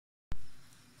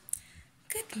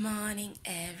Good morning,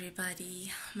 everybody.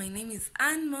 My name is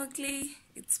Anne Mowgli.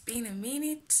 It's been a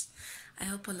minute. I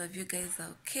hope all of you guys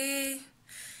are okay.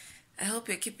 I hope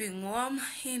you're keeping warm.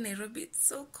 Here in Nairobi, it's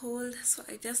so cold. So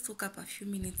I just woke up a few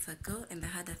minutes ago and I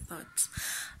had a thought.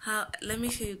 Let me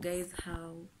show you guys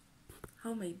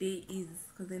how my day is,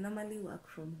 because I normally work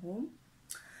from home.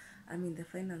 I'm in the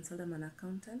finance world. I'm an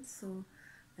accountant, so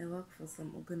I work for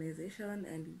some organization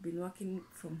and we've been working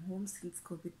from home since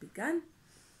COVID began.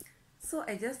 So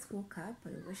I just woke up,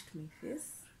 I washed my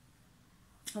face.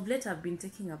 Of late I've been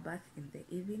taking a bath in the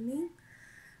evening.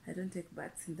 I don't take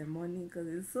baths in the morning because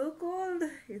it's so cold.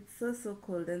 It's so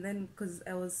cold. And then because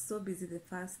I was so busy the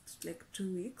first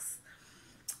 2 weeks,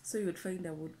 so you would find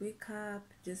I would wake up,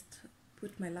 just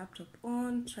put my laptop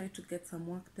on, try to get some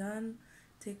work done,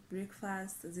 take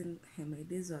breakfast, as in my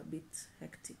days were a bit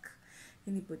hectic.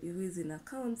 Anybody who is in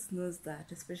accounts knows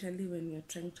that, especially when you're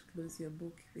trying to close your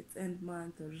book, if it's end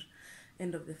month or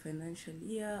end of the financial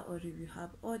year, or if you have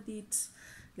audit,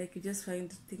 you just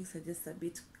find things are just a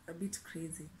bit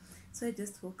crazy. So I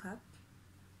just woke up.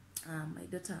 My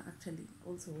daughter actually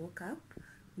also woke up.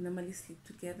 We normally sleep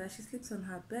together. She sleeps on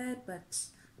her bed, but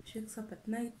she wakes up at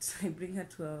night. I bring her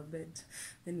to our bed,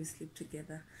 then we sleep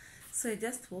together. So I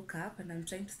just woke up and I'm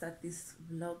trying to start this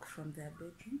vlog from their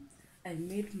bedroom. I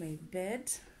made my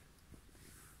bed.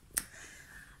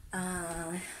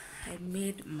 I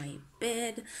made my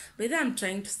bed. But then I'm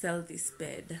trying to sell this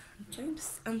bed.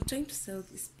 I'm trying to sell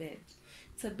this bed.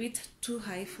 It's a bit too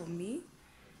high for me,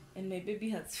 and my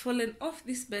baby has fallen off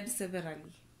this bed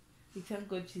severally. We thank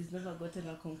God she's never gotten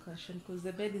a concussion because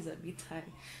the bed is a bit high.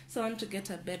 So I want to get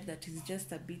a bed that is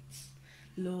just a bit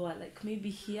lower, like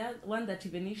maybe here, one that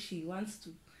even if she wants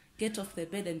to get off the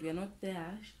bed and we are not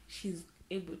there, she's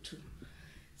able to.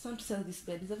 So I want to sell this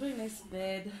bed. It's a very nice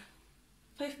bed,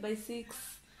 5x6,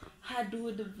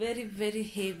 hardwood, very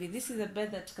heavy. This is a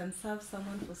bed that can serve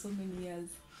someone for so many years.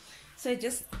 So I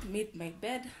just made my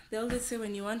bed. They always say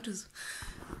when you want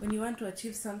to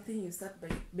achieve something, you start by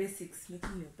basics,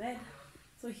 making your bed.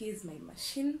 So here's my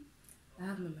machine. I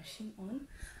have my machine on.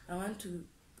 I want to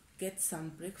get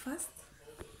some breakfast.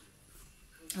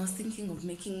 I was thinking of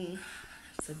making,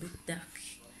 it's a bit dark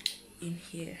in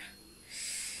here,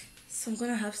 so I'm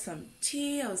gonna have some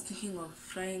tea. I was thinking of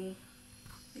frying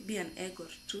maybe an egg or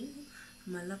two.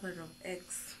 I'm a lover of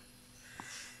eggs.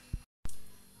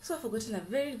 So I've forgotten a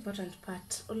very important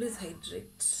part. Always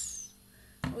hydrate.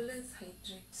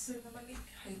 So normally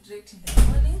hydrate in the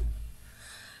morning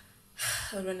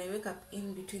or when I wake up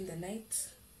in between the night.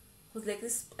 Because like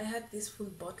this, I had this full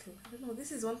bottle. I don't know,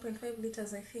 this is 1.5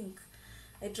 liters, I think.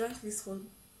 I drank this whole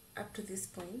up to this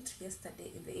point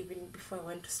yesterday in the evening before I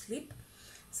went to sleep.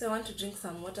 So I want to drink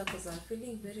some water because I'm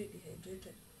feeling very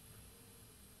dehydrated.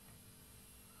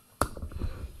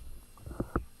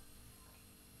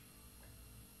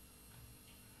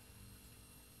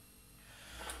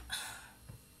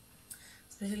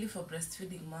 Especially for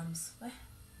breastfeeding moms. I'm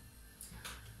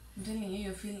telling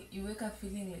you, you wake up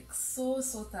feeling like so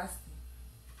thirsty.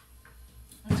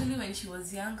 Actually, when she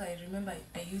was younger, I remember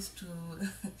I used to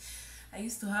I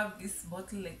used to have this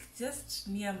bottle just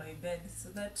near my bed, so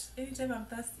that anytime I'm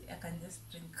thirsty, I can just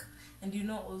drink.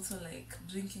 And also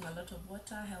drinking a lot of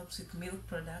water helps with milk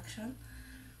production.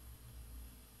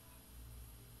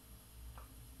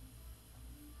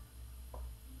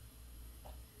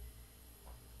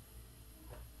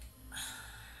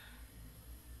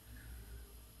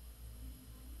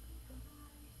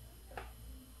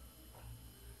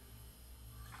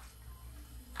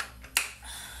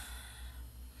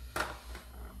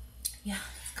 Yeah,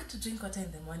 it's good to drink water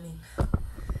in the morning.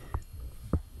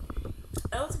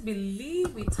 I also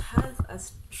believe it has a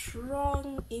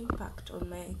strong impact on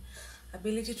my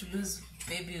ability to lose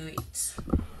baby weight.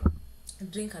 I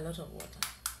drink a lot of water,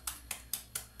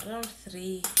 around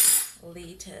 3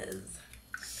 liters.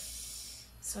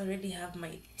 So I already have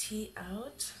my tea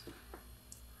out.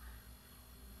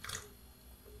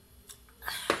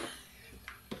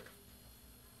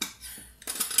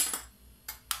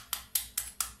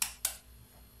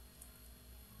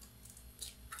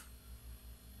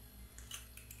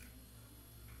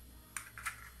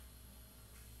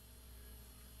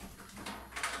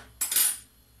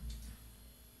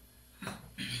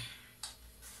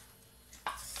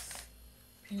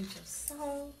 Pinch of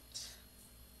salt.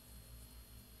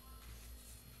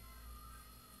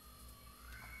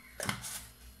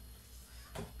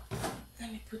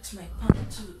 Let me put my pan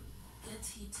to get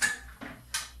heated.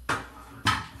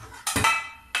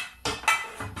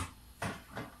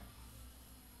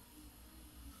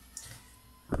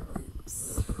 Oops.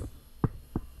 So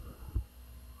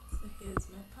here's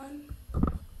my pan.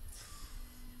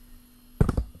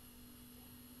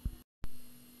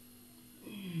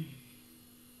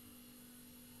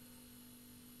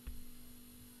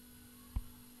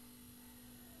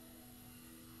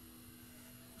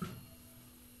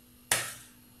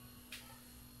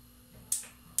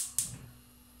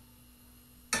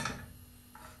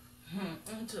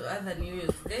 to other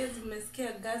news. Guys,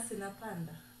 mmesikia gas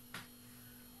inapanda?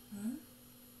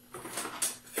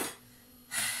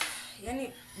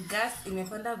 Yani gas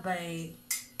imepanda by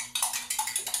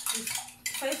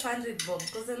 500 bob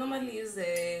because I normally use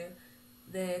the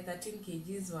 13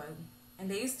 kgs one,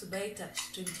 and I used to buy it at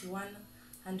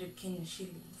 2100 Kenyan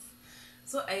shillings.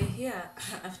 So I hear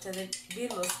after the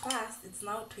bill was passed, it's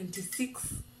now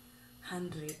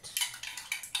 2600.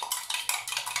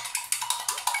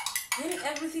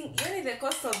 Everything, the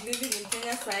cost of living in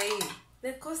Kenya,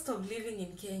 the cost of living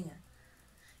in Kenya,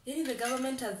 the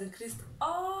government has increased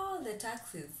all the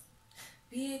taxes,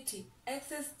 VAT,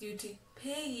 excess duty,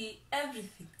 pay,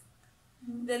 everything.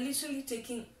 They're literally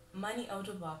taking money out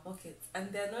of our pockets,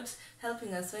 and they're not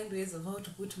helping us find ways of how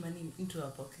to put money into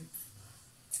our pockets.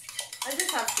 I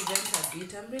just have to vent a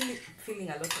bit. I'm really feeling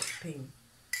a lot of pain.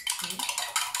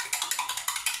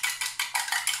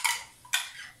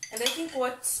 And I think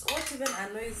what even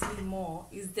annoys me more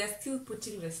is they're still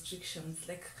putting restrictions.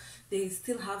 Like, they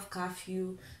still have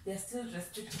curfew. They're still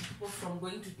restricting people from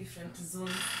going to different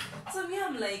zones. So me,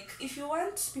 I'm like, if you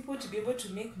want people to be able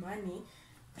to make money,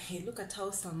 hey, look at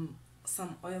how some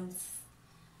oils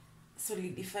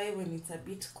solidify when it's a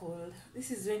bit cold.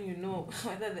 This is when you know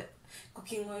whether the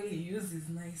cooking oil you use is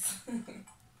nice.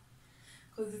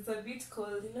 Because it's a bit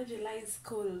cold. July is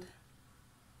cold.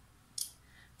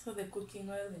 So the cooking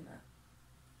oil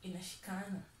in a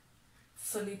shikana,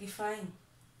 solidifying.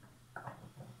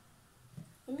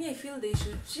 For me, I feel they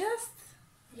should just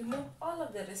remove all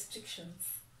of the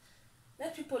restrictions.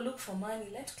 Let people look for money.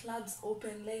 Let clubs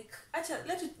open. Actually,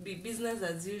 let it be business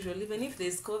as usual, even if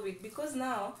there's COVID. Because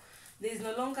now, they're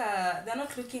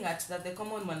not looking at that the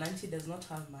common Mwananchi does not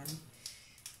have money.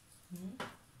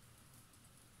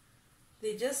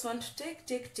 They just want to take.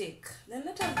 Then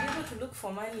let us be able to look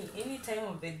for money any time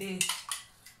of the day.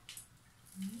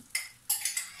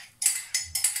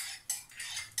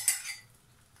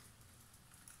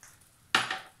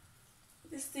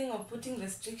 This thing of putting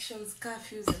restrictions,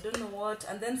 curfews, I don't know what,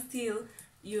 and then still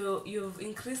you've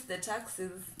increased the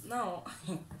taxes. Now,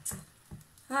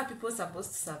 how are people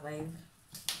supposed to survive?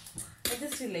 I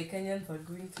just feel like Kenyans are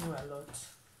going through a lot.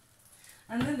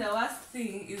 And then the worst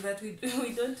thing is that we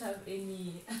don't have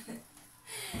any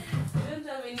we don't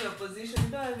have any opposition. We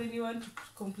don't have anyone to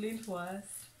complain for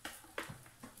us.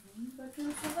 But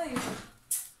we'll survive.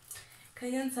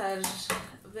 Kenyans are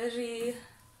very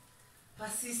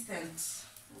persistent.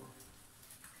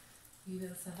 We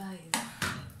will survive.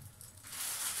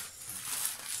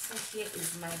 So here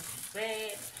is my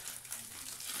bread.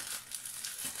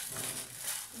 I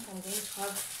think I'm going to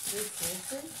have 3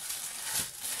 slices.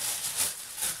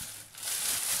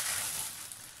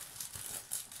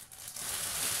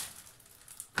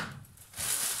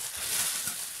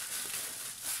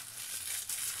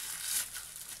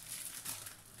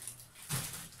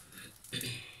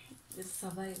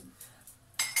 Survive.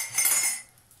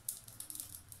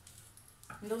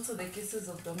 And also the cases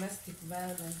of domestic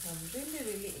violence have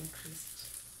really increased.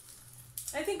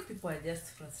 I think people are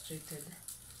just frustrated.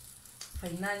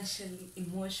 Financially,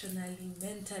 emotionally,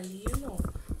 mentally, people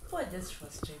are just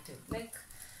frustrated. Like,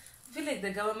 I feel like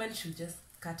the government should just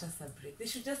cut us a break. They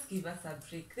should just give us a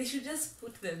break. They should just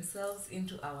put themselves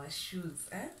into our shoes,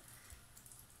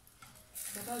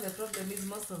 But now the problem is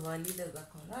most of our leaders are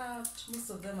corrupt. Most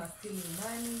of them are stealing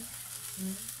money.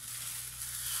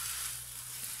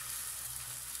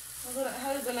 How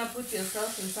are you going to put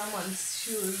yourself in someone's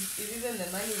shoes if even the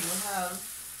money you have,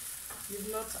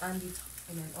 you've not earned it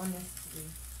in an honest way?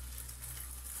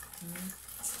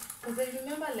 Because I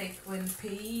remember when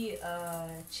pay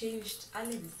changed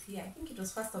early this year, I think it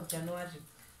was 1st of January.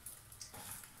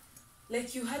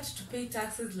 You had to pay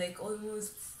taxes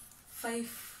almost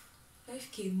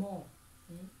 5k more.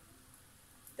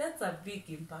 That's a big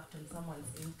impact on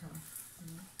someone's income.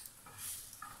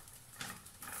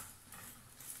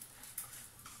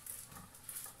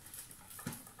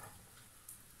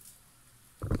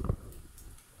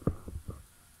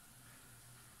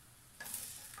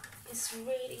 It's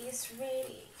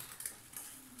ready.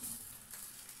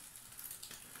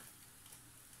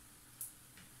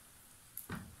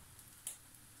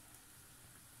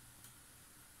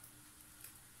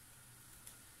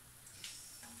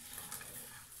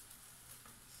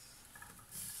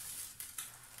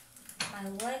 I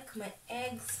like my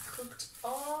eggs cooked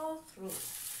all through.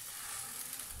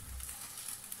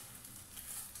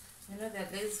 There are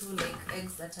guys who like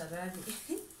eggs that are runny.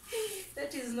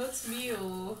 That is not me.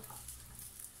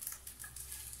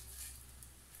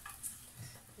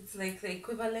 It's like the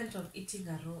equivalent of eating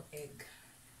a raw egg.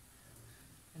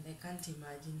 And I can't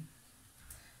imagine.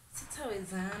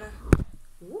 Sitawezana.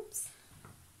 Oops.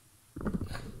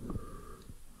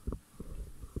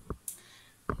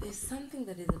 There's something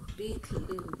that is a bit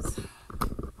loose.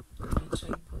 My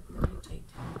tripod, let me tighten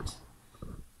it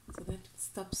so that it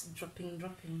stops dropping.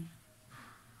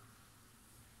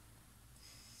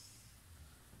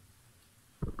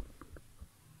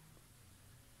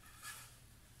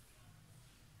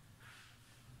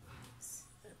 So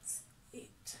that's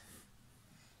it.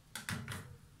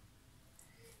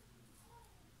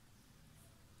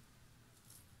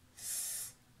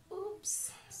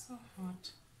 Oops, so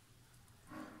hot.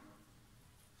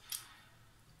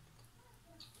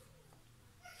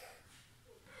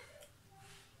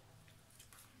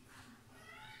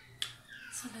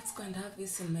 So let's go and have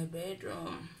this in my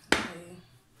bedroom. I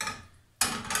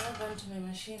log on to my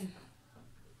machine.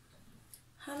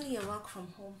 Honey, I work from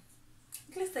home.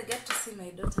 At least I get to see my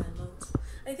daughter a lot.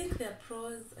 I think there are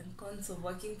pros and cons of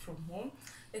working from home.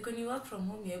 Like when you work from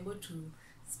home, you're able to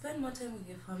spend more time with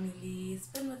your family,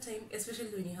 spend more time, especially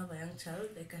when you have a young child.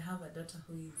 Like I have a daughter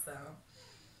who is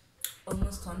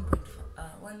almost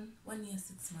 1 year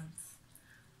 6 months.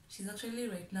 She's actually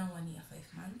right now 1 year 5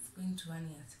 months, going to 1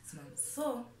 year 6 months.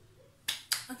 So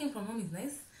working from home is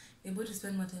nice. You're able to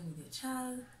spend more time with your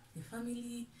child, your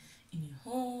family, in your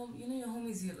home. You know, your home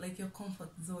is like your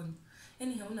comfort zone.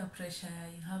 Anyhow, no pressure.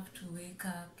 You have to wake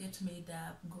up, get made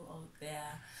up, go out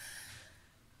there.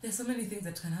 There's so many things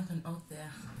that can happen out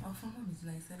there. Work from home is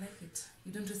nice. I like it.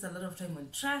 You don't waste a lot of time on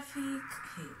traffic.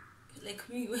 Hey, like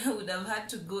me, I would have had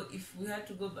to go, if we had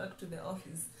to go back to the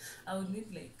office, I would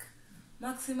need like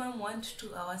maximum 1 to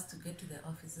 2 hours to get to the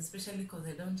office, especially because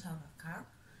I don't have a car.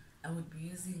 I would be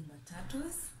using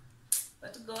matatus.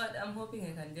 But God, I'm hoping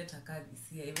I can get a car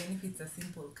this year, even if it's a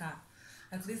simple car.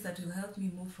 At least that will help me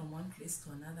move from one place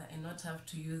to another and not have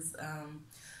to use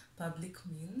public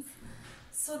means.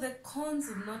 So the cons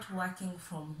of not working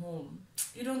from home,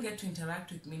 you don't get to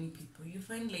interact with many people. You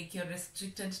find like you're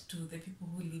restricted to the people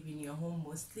who live in your home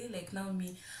mostly. Like now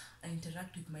me, I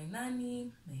interact with my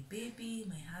nanny, my baby,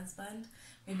 my husband,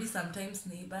 maybe sometimes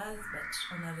neighbors,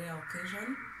 but on a rare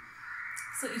occasion.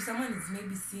 So if someone is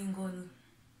maybe single,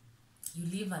 you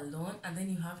live alone and then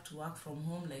you have to work from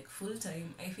home like full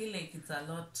time, I feel like it's a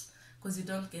lot because you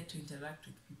don't get to interact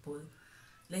with people.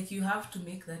 Like you have to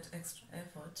make that extra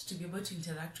effort to be able to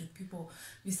interact with people.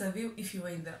 Vis-a-vis if you were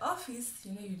in the office,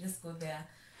 you know, you just go there,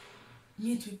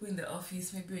 meet people in the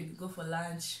office, maybe when you go for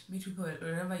lunch, meet people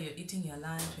wherever you're eating your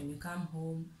lunch, when you come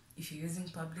home, if you're using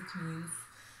public means,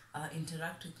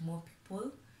 interact with more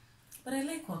people. But I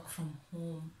like work from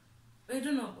home. I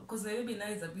don't know, because my baby now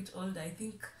is a bit older. I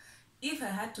think if I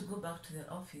had to go back to the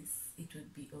office, it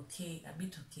would be okay, a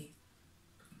bit okay.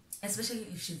 Especially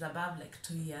if she's above like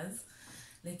 2 years.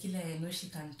 Like I know she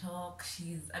can talk,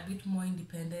 she's a bit more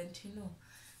independent, you know.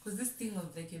 Because this thing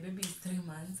of like your baby is 3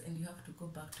 months and you have to go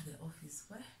back to the office,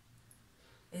 why?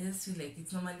 I just feel like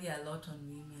it's normally a lot on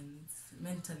women. It's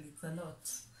mentally, it's a lot.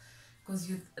 Because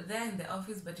you're there in the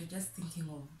office, but you're just thinking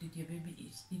of, did your baby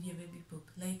eat? Did your baby poop?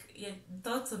 Like, yeah,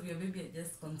 thoughts of your baby are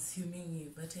just consuming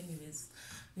you. But anyways,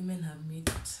 women have made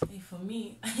it. Hey, for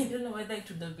me, I don't know whether it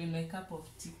would have been my cup of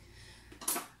tea.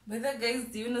 But then, guys,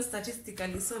 do you know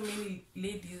statistically so many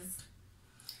ladies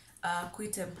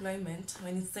quit employment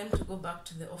when it's time to go back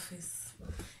to the office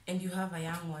and you have a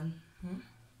young one?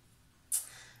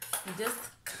 You just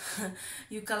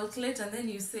you calculate and then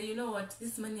you say, you know what,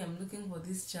 this money I'm looking for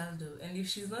this child, and if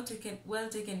she's not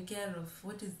taken care of,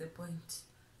 what is the point?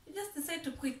 You just decide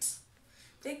to quit,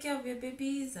 take care of your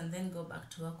babies, and then go back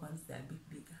to work once they're a bit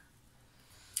bigger.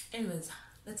 Anyways,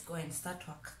 let's go and start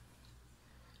work.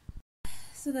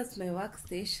 So that's my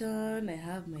workstation. I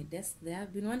have my desk there.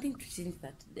 I've been wanting to change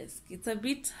that desk. It's a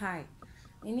bit high.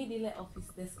 I need a office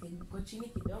desk and go chini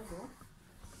kidogo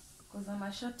because I'm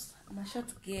a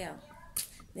short girl.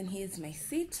 Then here's my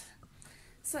seat.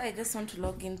 So I just want to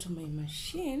log into my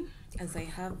machine as I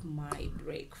have my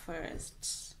break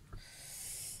first.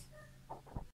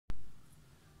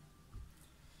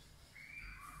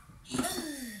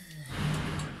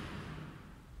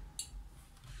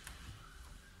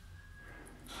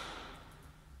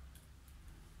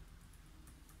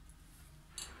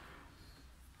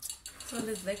 So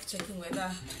let's like checking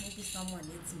whether maybe someone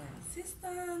needs my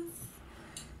assistance.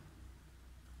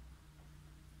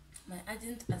 My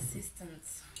urgent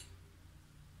assistance.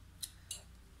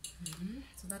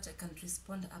 So that I can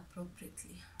respond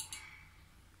appropriately.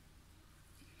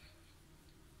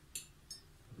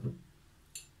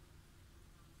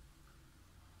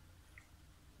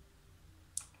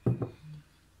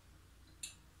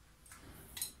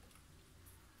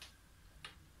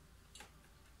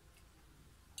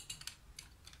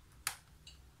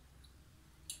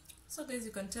 So So guys,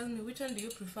 you can tell me which one do you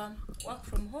prefer? Work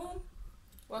from home,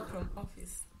 work from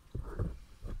office?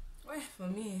 Well, for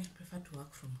me, I prefer to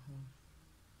work from home.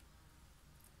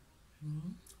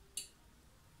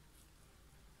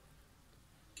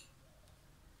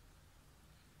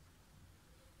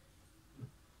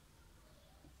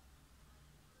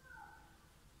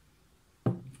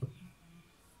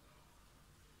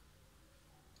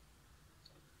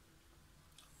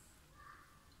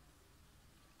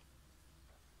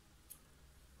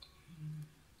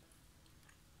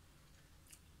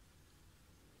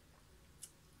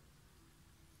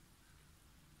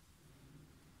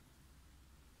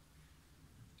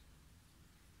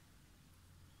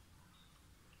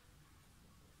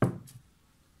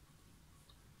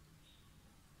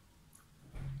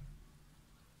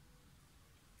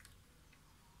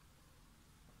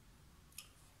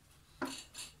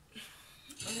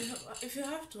 If you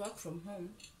have to work from home,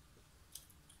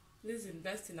 please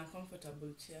invest in a comfortable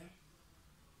chair.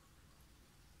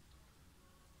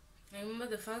 I remember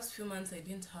the first few months I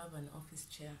didn't have an office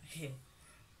chair here.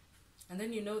 And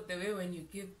then the way when you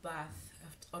give birth,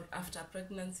 after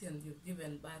pregnancy and you've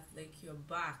given birth, like your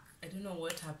back, I don't know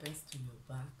what happens to your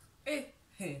back.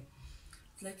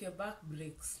 It's like your back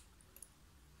breaks.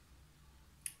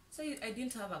 So I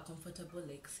didn't have a comfortable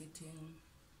sitting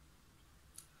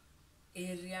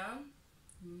area.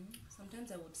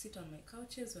 Sometimes I would sit on my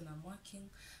couches when I'm working,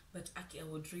 but I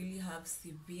would really have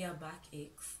severe back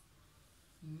aches.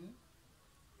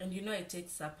 And I take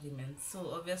supplements,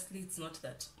 so obviously it's not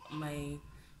that my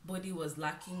body was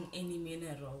lacking any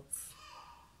minerals.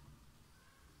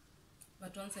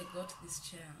 But once I got this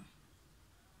chair,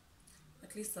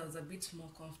 at least I was a bit more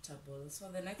comfortable.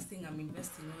 So the next thing I'm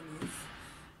investing on is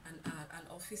an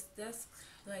office desk.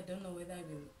 Though I don't know whether I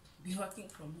will be working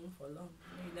from home for long.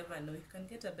 You never know. You can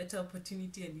get a better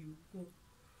opportunity and you go.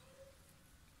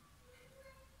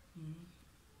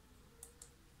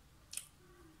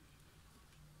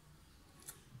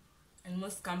 And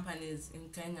most companies in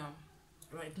Kenya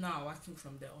right now are working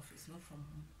from the office, not from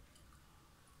home.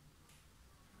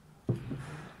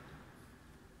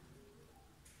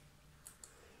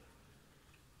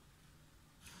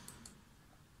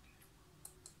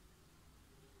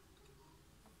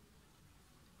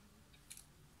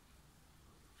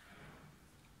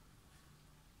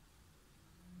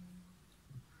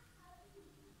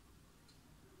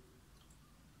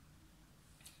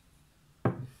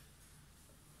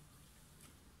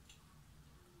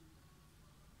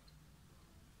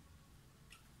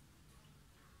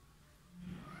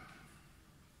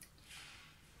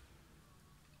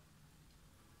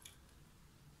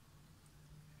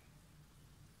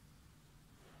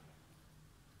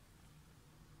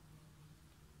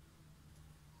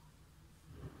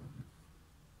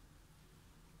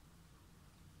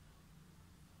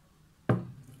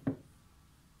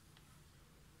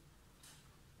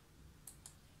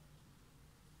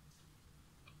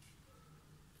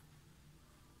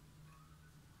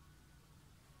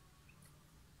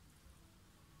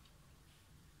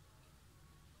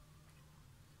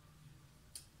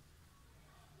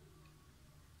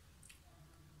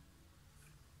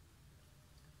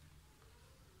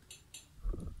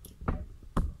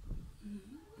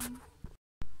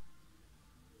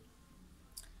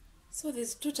 So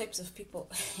there's two types of people.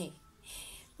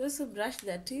 Those who brush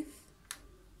their teeth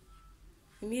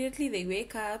immediately they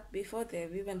wake up before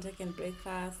they've even taken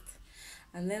breakfast,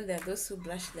 and then there are those who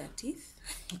brush their teeth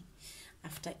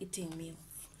after eating meals.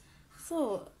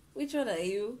 So which one are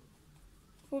you?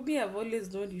 For me, I've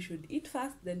always known you should eat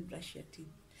first, then brush your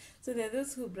teeth. So there are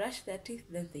those who brush their teeth,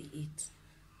 then they eat.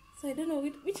 So I don't know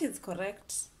which is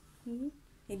correct.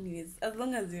 Anyways, as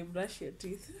long as you brush your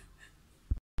teeth.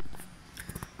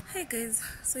 Hi guys,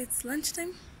 so it's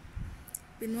lunchtime.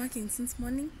 Been working since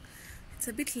morning. It's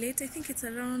a bit late. I think it's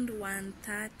around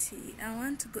 1:30. I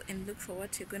want to go and look for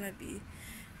what you're gonna be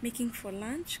making for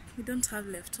lunch. We don't have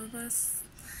leftovers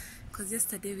because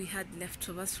yesterday we had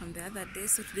leftovers from the other day,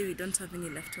 so today we don't have any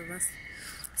leftovers.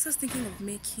 So I was thinking of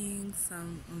making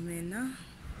some omena,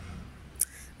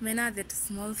 that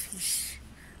small fish,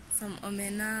 some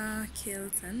omena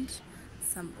kills and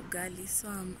some ugali. So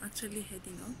I'm actually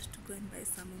heading out to go and buy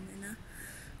some omena.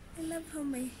 I love how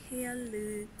my hair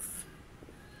looks.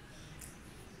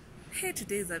 Hey,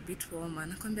 today is a bit warmer.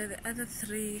 Nakwambia the other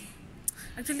 3,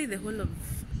 actually the whole of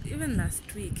even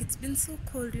last week, it's been so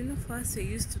cold. For us we're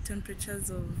used to temperatures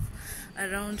of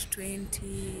around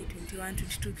 20, 21,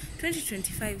 22, 20,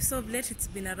 25. So of late it's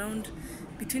been around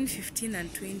between 15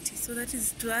 and 20. So that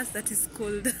is, to us, that is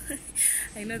cold.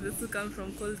 I know those who come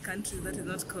from cold countries, that is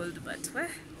not cold, but well,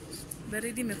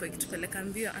 baridi imekuwa ikitupeleka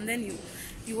mbio, and then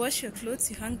you wash your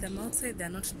clothes, you hang them outside, they're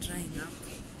not drying up,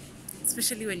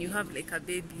 especially when you have like a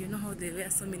baby. You know how they wear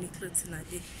so many clothes in a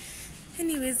day.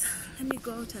 Anyways, let me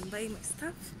go out and buy my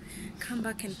stuff, come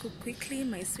back and cook quickly.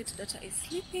 My sweet daughter is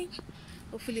sleeping.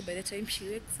 Hopefully by the time she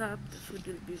wakes up, the food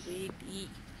will be ready.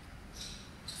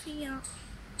 See ya.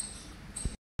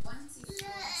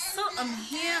 So I'm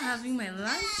here having my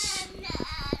lunch,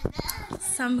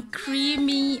 some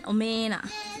creamy omena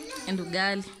and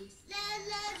ugali.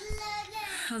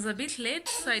 I was a bit late,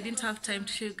 so I didn't have time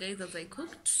to show you guys as I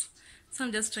cooked. So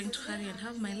I'm just trying to hurry and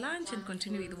have my lunch and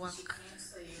continue with work.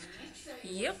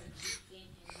 Yep.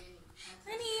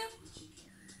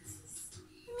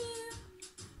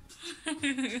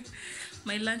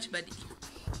 My lunch buddy.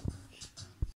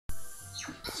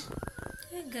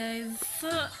 Hey guys,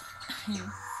 so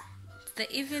it's the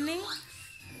evening.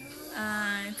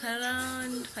 It's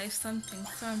around 5 something,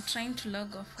 so I'm trying to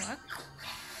log off work.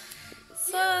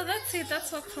 So that's it,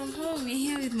 that's work from home. We're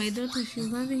here with my daughter. She's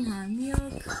having her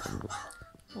milk,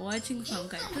 watching some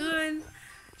cartoon.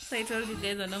 So I told you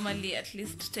guys I normally at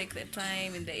least take the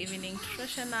time in the evening to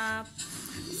freshen up.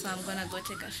 So I'm gonna go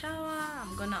take a shower.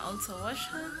 I'm gonna also wash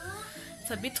her.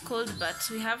 It's a bit cold, but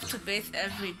we have to bathe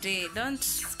every day. Don't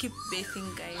skip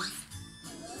bathing, guys.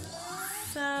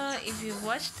 So if you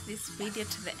watched this video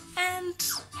to the end,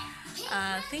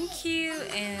 thank you,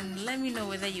 and let me know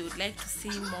whether you would like to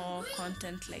see more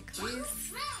content like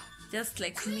this, just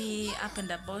like me up and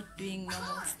about doing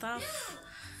normal stuff.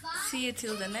 See you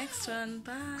till the next one.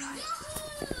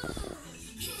 Bye.